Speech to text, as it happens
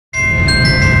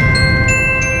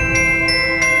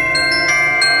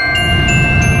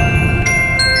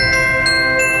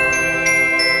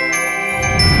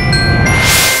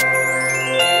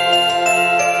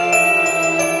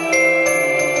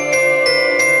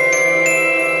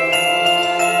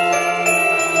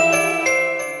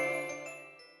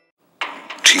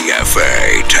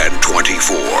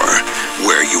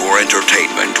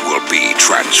entertainment will be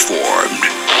transformed.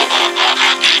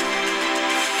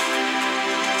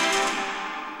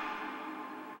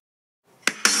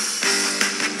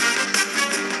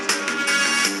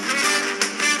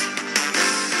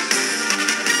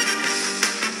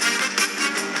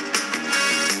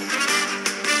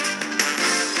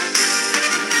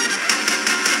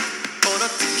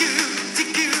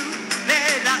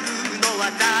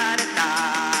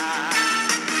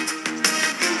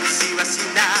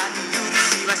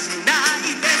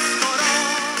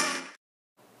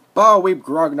 Ba weep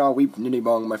grogna weep ninny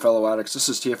bong, my fellow addicts. This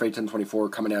is TFA 1024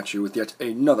 coming at you with yet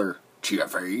another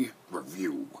TFA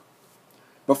review.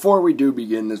 Before we do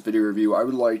begin this video review, I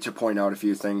would like to point out a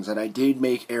few things that I did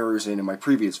make errors in my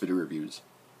previous video reviews.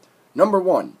 Number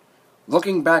 1.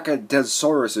 Looking back at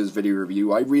Desaurus' video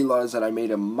review, I realized that I made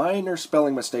a minor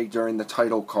spelling mistake during the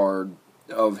title card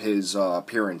of his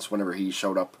appearance whenever he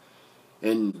showed up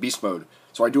in Beast Mode.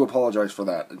 So I do apologize for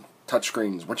that.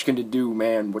 Touchscreens, what can you do,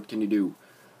 man? What can you do?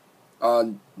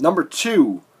 Number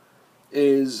 2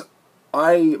 is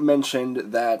I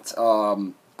mentioned that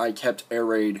I kept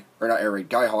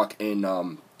Skyhawk in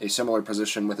a similar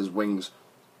position with his wings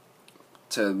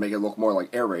to make it look more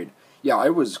like Air Raid. Yeah, I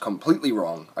was completely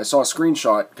wrong. I saw a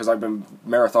screenshot, because I've been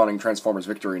marathoning Transformers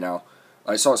Victory now.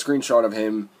 I saw a screenshot of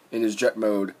him in his jet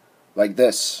mode like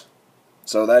this.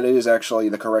 So that is actually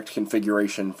the correct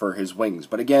configuration for his wings.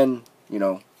 But again, you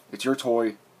know, it's your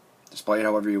toy. Display it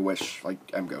however you wish, like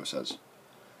MGO says.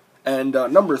 And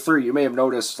number 3, you may have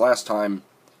noticed last time,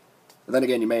 then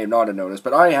again you may have not have noticed,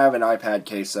 but I have an iPad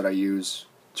case that I use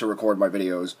to record my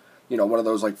videos. You know, one of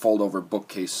those like fold-over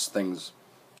bookcase things.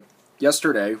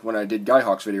 Yesterday, when I did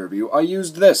Skyhawk's video review, I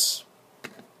used this.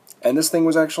 And this thing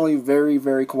was actually very,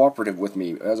 very cooperative with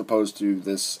me, as opposed to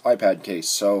this iPad case.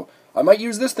 So, I might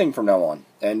use this thing from now on.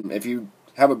 And if you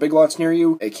have a Big Lots near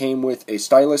you, it came with a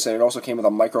stylus, and it also came with a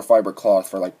microfiber cloth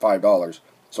for like $5.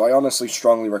 So I honestly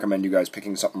strongly recommend you guys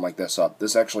picking something like this up.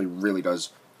 This actually really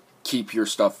does keep your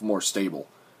stuff more stable.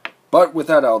 But with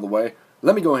that out of the way,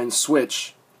 let me go ahead and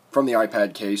switch from the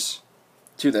iPad case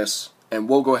to this, and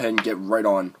we'll go ahead and get right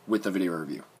on with the video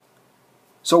review.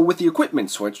 So with the equipment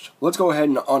switched, let's go ahead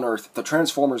and unearth the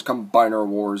Transformers Combiner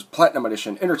Wars Platinum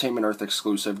Edition Entertainment Earth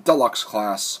exclusive Deluxe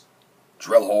class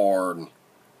Drillhorn.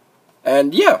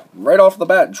 And yeah, right off the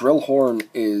bat, Drillhorn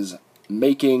is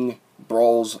making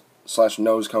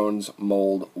Brawls/Nose Cones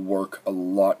mold work a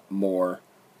lot more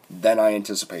than I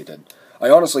anticipated.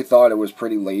 I honestly thought it was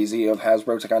pretty lazy of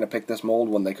Hasbro to kind of pick this mold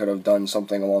when they could have done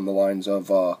something along the lines of,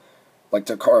 like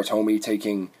Takara Tomy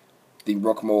taking the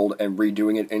Rook mold and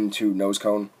redoing it into Nose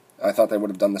Cone. I thought they would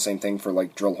have done the same thing for,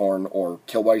 like, Drillhorn or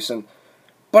Kill Bison.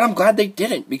 But I'm glad they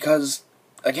didn't, because,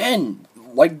 again,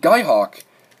 like Skyhawk,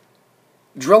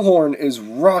 Drillhorn is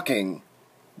rocking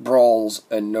Brawls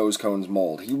and Nose Cones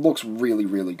mold. He looks really,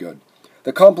 really good.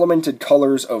 The complemented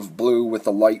colors of blue with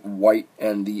the light white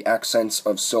and the accents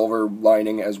of silver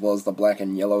lining, as well as the black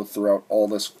and yellow throughout all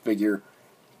this figure,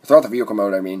 throughout the vehicle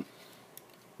mode, I mean,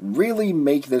 really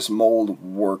make this mold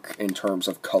work in terms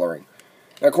of coloring.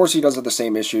 Now, of course, he does have the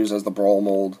same issues as the Brawl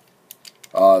mold.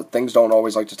 Things don't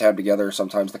always like to tab together.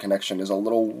 Sometimes the connection is a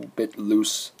little bit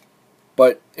loose,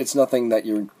 but it's nothing that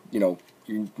you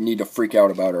need to freak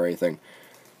out about or anything.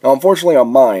 Now, unfortunately on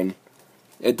mine,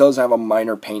 it does have a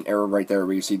minor paint error right there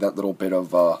where you see that little bit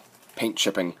of paint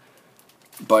chipping.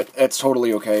 But it's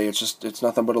totally okay. It's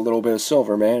nothing but a little bit of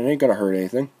silver, man. It ain't gonna hurt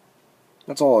anything.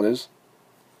 That's all it is.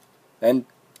 And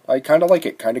I kind of like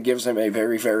it. Kind of gives him a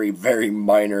very, very, very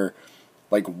minor,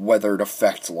 like, weathered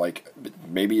effect. Like,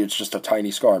 maybe it's just a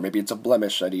tiny scar. Maybe it's a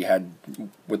blemish that he had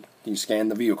when he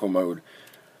scanned the vehicle mode.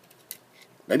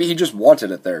 Maybe he just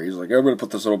wanted it there. He's like, I'm going to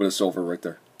put this little bit of silver right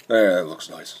there. It looks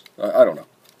nice. I don't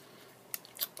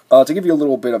know. To give you a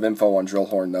little bit of info on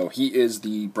Drillhorn, though, he is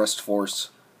the Breast Force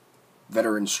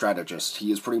veteran strategist.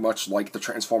 He is pretty much like the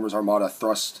Transformers Armada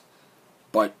Thrust,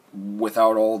 but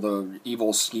without all the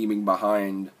evil scheming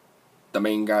behind the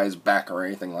main guy's back or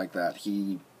anything like that.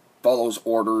 He follows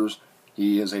orders,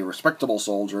 he is a respectable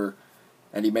soldier,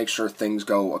 and he makes sure things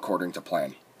go according to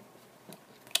plan.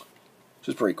 Which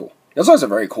is pretty cool. He also has a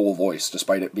very cool voice,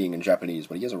 despite it being in Japanese,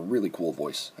 but he has a really cool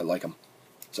voice. I like him.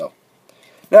 So,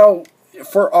 now,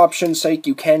 for option's sake,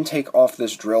 you can take off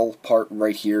this drill part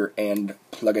right here and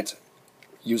plug it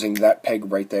using that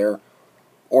peg right there.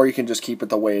 Or you can just keep it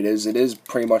the way it is. It is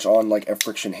pretty much on like a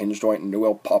friction hinge joint, and it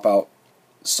will pop out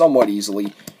somewhat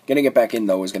easily. Getting it back in,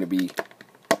 though, is going to be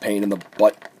a pain in the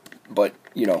butt. But,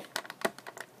 you know,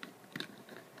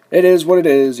 it is what it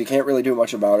is. You can't really do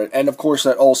much about it. And, of course,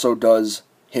 that also does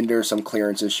hinder some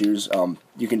clearance issues.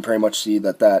 You can pretty much see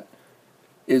that that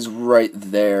is right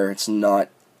there. It's not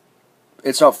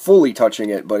it's not fully touching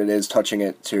it, but it is touching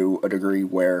it to a degree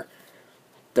where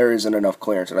there isn't enough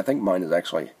clearance. And I think mine is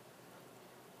actually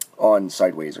on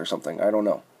sideways or something. I don't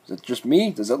know. Is it just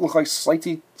me? Does it look like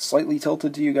slightly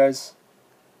tilted to you guys?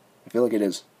 I feel like it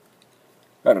is.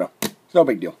 I don't know. It's no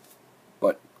big deal.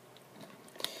 But,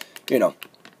 you know.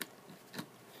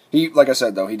 Like I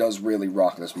said, though, he does really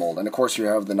rock this mold. And, of course, you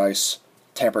have the nice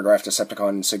Tampergraph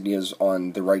Decepticon insignias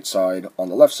on the right side, on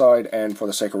the left side, and for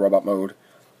the sake of robot mode,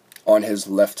 on his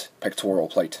left pectoral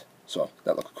plate. So,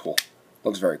 that looks cool.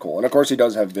 Looks very cool. And, of course, he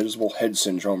does have visible head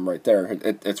syndrome right there.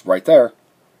 It's right there.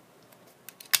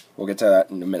 We'll get to that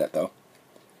in a minute, though.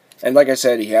 And, like I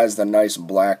said, he has the nice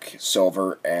black,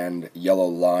 silver, and yellow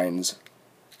lines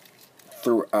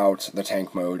throughout the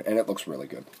tank mode, and it looks really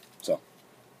good.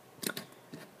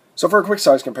 So for a quick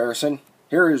size comparison,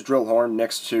 here is Drillhorn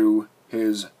next to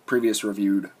his previous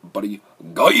reviewed buddy,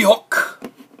 Skyhawk.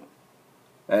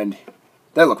 And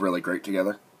they look really great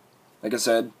together. Like I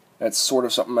said, that's sort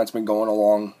of something that's been going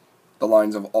along the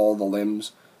lines of all the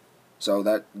limbs. So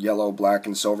that yellow, black,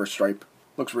 and silver stripe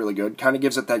looks really good. Kind of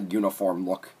gives it that uniform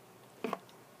look.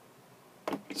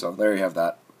 So there you have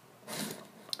that.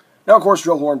 Now, of course,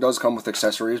 Drillhorn does come with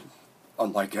accessories,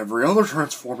 unlike every other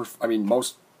Transformer.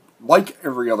 Like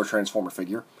every other Transformer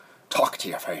figure. Talk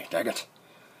TFA, dang it.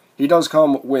 He does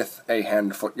come with a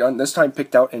hand-foot gun, this time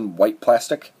picked out in white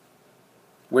plastic,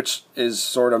 which is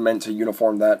sort of meant to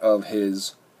uniform that of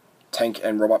his tank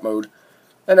and robot mode.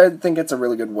 And I think it's a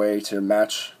really good way to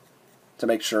match, to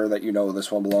make sure that you know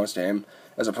this one belongs to him,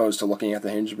 as opposed to looking at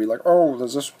the hinge and be like, oh,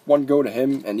 does this one go to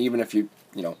him? And even if you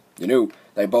knew,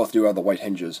 they both do have the white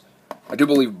hinges. I do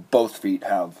believe both feet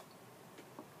have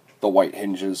the white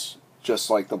hinges,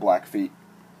 just like the black feet.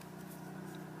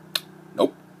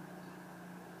 Nope.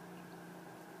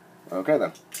 Okay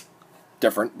then.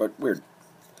 Different, but weird.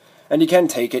 And you can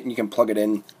take it and you can plug it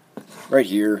in right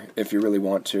here if you really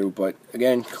want to, but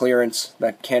again, clearance,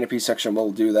 that canopy section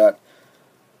will do that.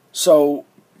 So,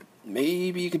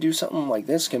 maybe you could do something like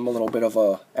this, give him a little bit of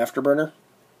a afterburner.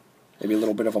 Maybe a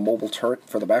little bit of a mobile turret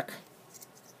for the back.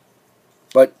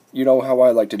 But, you know how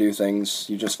I like to do things.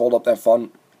 You just fold up that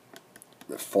thumb,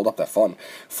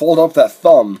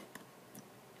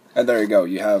 and there you go.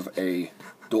 You have a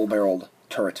dual-barreled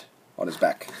turret on his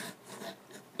back.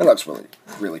 It looks really,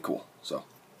 really cool. So,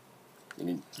 you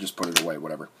can just put it away,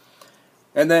 whatever.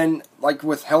 And then, like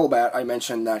with Hellbat, I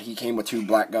mentioned that he came with 2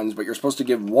 black guns, but you're supposed to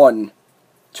give one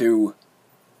to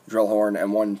Drillhorn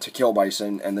and one to Kill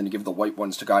Bison, and then you give the white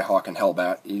ones to Skyhawk and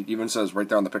Hellbat. It even says right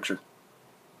there on the picture.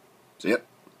 See it?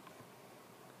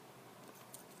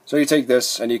 So you take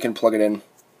this, and you can plug it in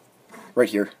right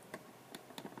here.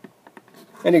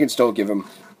 And you can still give him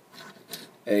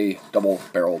a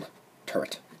double-barreled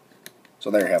turret. So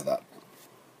there you have that.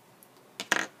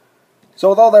 So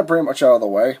with all that pretty much out of the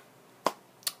way,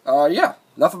 yeah,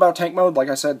 enough about tank mode. Like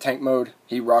I said, tank mode,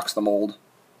 he rocks the mold.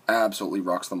 Absolutely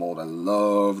rocks the mold. I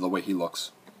love the way he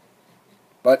looks.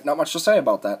 But not much to say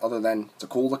about that, other than it's a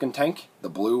cool-looking tank. The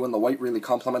blue and the white really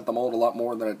complement the mold a lot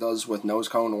more than it does with Nose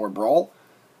Cone or Brawl.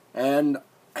 And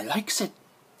I likes it.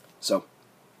 So,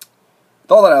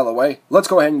 with all that out of the way, let's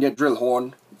go ahead and get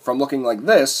Drillhorn from looking like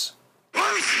this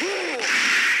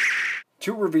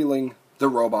to revealing the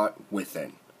robot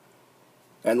within.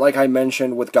 And like I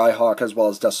mentioned with Skyhawk as well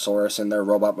as Deathsaurus in their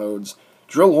robot modes,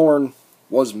 Drillhorn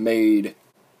was made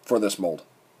for this mold.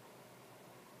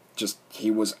 He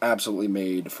was absolutely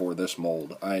made for this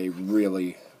mold. I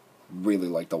really, really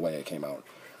like the way it came out.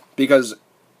 Because,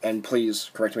 and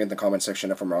please correct me in the comment section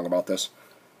if I'm wrong about this,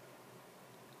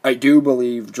 I do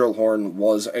believe Drillhorn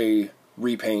was a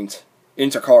repaint in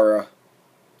Takara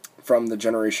from the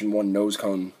Generation 1 Nose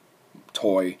Cone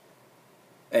toy,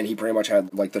 and he pretty much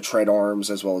had like the tread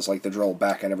arms as well as like the drill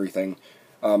back and everything.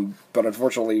 But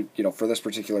unfortunately, for this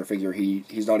particular figure,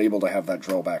 he's not able to have that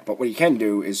drill back. But what you can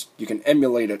do is you can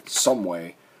emulate it some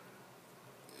way.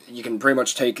 You can pretty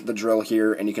much take the drill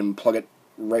here and you can plug it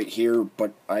right here,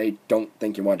 but I don't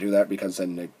think you want to do that because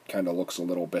then it kind of looks a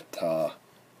little bit,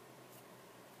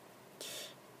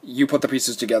 you put the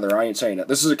pieces together, I ain't saying it.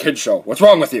 This is a kid's show. What's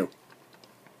wrong with you?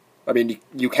 I mean,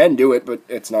 you can do it, but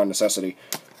it's not a necessity.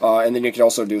 And then you can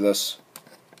also do this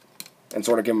and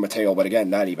sort of give him a tail, but again,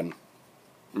 not even.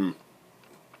 No,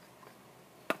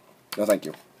 thank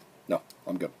you. No,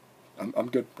 I'm good. I'm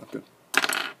good. I'm good.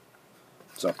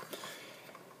 So,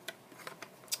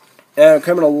 and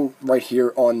coming right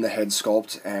here on the head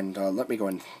sculpt, and let me go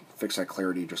and fix that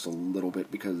clarity just a little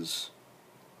bit because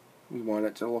we want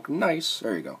it to look nice.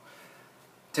 There you go.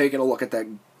 Taking a look at that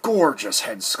gorgeous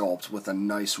head sculpt with a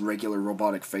nice regular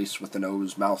robotic face with the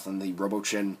nose, mouth, and the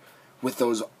robo-chin with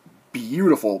those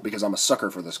beautiful, because I'm a sucker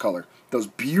for this color, those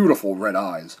beautiful red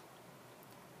eyes.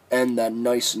 And that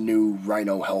nice new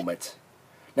Rhino helmet.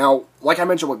 Now, like I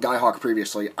mentioned with Skyhawk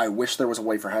previously, I wish there was a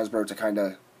way for Hasbro to kind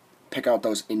of pick out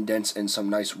those indents in some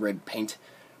nice red paint.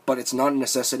 But it's not a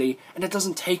necessity, and it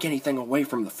doesn't take anything away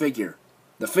from the figure.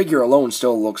 The figure alone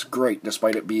still looks great,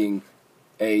 despite it being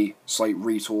a slight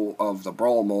retool of the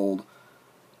Brawl mold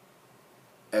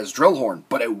as Drillhorn.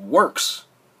 But it works.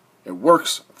 It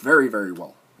works very, very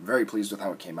well. Very pleased with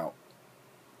how it came out.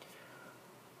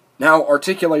 Now,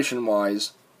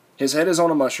 articulation-wise, his head is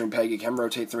on a mushroom peg. It can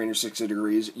rotate 360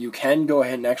 degrees. You can go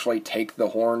ahead and actually take the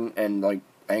horn and, like,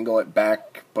 angle it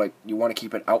back, but you want to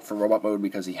keep it out for robot mode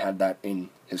because he had that in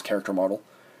his character model.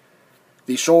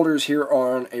 The shoulders here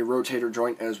are on a rotator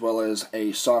joint as well as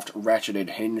a soft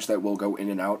ratcheted hinge that will go in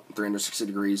and out 360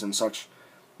 degrees and such.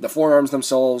 The forearms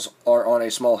themselves are on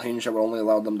a small hinge that will only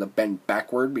allow them to bend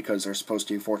backward because they're supposed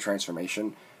to for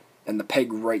transformation. And the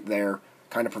peg right there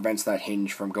kind of prevents that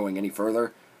hinge from going any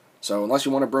further. So unless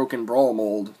you want a broken Brawl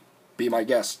mold, be my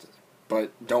guest.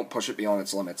 But don't push it beyond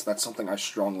its limits. That's something I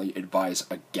strongly advise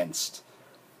against.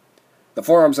 The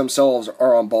forearms themselves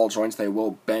are on ball joints. They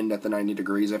will bend at the 90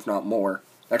 degrees, if not more.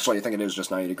 Actually, I think it is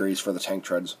just 90 degrees for the tank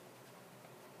treads.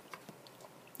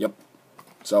 Yep.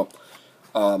 So,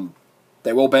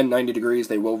 they will bend 90 degrees.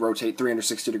 They will rotate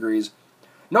 360 degrees.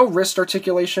 No wrist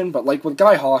articulation, but like with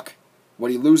Skyhawk,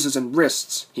 what he loses in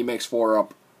wrists, he makes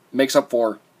up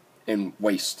for in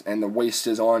waist. And the waist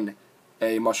is on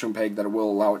a mushroom peg that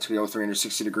will allow it to go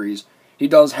 360 degrees. He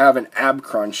does have an ab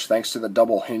crunch thanks to the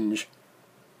double hinge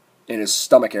in his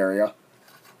stomach area.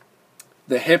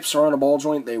 The hips are on a ball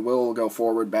joint. They will go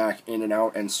forward, back, in and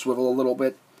out, and swivel a little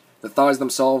bit. The thighs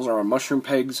themselves are on mushroom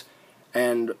pegs,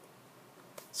 and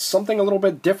something a little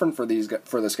bit different for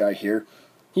this guy here.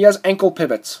 He has ankle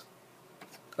pivots,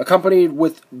 accompanied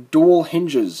with dual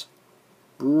hinges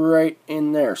right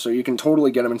in there, so you can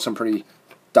totally get him in some pretty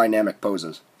dynamic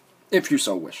poses, if you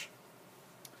so wish.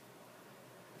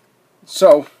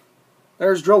 So,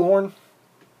 there's Drillhorn.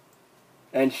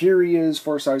 And here he is,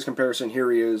 for size comparison,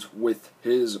 here he is with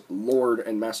his Lord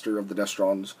and Master of the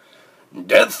Destrons,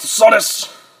 Death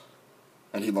Sodus!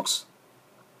 And he looks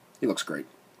great.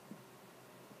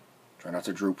 Try not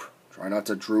to droop. Try not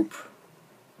to droop.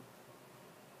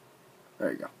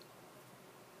 There you go.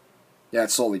 Yeah,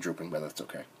 it's slowly drooping, but that's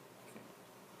okay.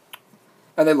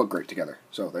 And they look great together,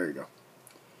 so there you go.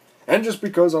 And just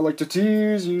because I like to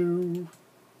tease you,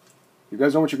 you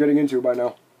guys know what you're getting into by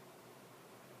now.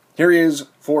 Here he is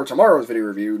for tomorrow's video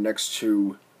review next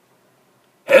to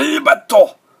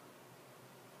Helbato.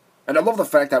 And I love the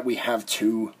fact that we have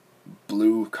two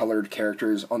blue-colored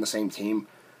characters on the same team,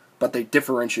 but they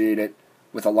differentiate it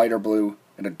with a lighter blue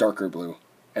and a darker blue,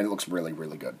 and it looks really,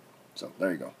 really good. So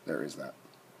there you go. There is that.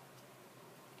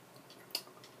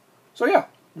 So yeah,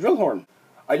 Drillhorn.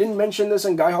 I didn't mention this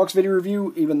in Skyhawk's video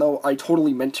review, even though I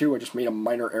totally meant to. I just made a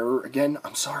minor error again.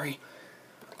 I'm sorry.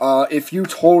 If you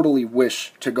totally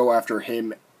wish to go after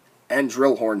him and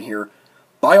Drillhorn here,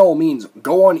 by all means,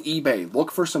 go on eBay,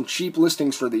 look for some cheap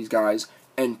listings for these guys,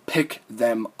 and pick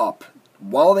them up.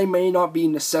 While they may not be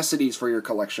necessities for your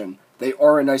collection, they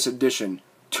are a nice addition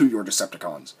to your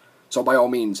Decepticons. So by all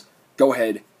means, go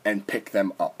ahead and pick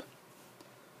them up.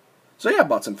 So yeah,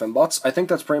 bots and fembots, I think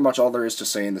that's pretty much all there is to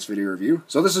say in this video review.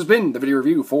 So this has been the video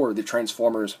review for the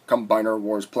Transformers Combiner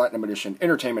Wars Platinum Edition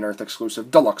Entertainment Earth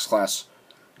exclusive Deluxe class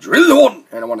Drillhorn!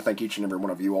 And I want to thank each and every one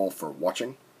of you all for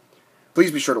watching. Please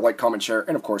be sure to like, comment, share,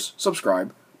 and of course,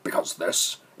 subscribe, because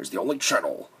this is the only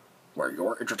channel where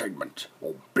your entertainment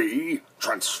will be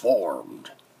transformed.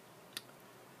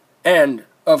 And,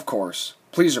 of course,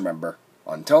 please remember,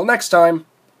 until next time,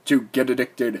 to get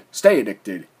addicted, stay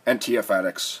addicted, and TF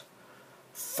addicts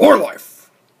for life.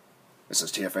 This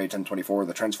is TFA 1024,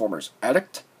 the Transformers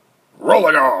Addict,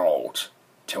 rolling out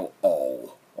till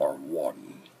all are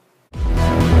one.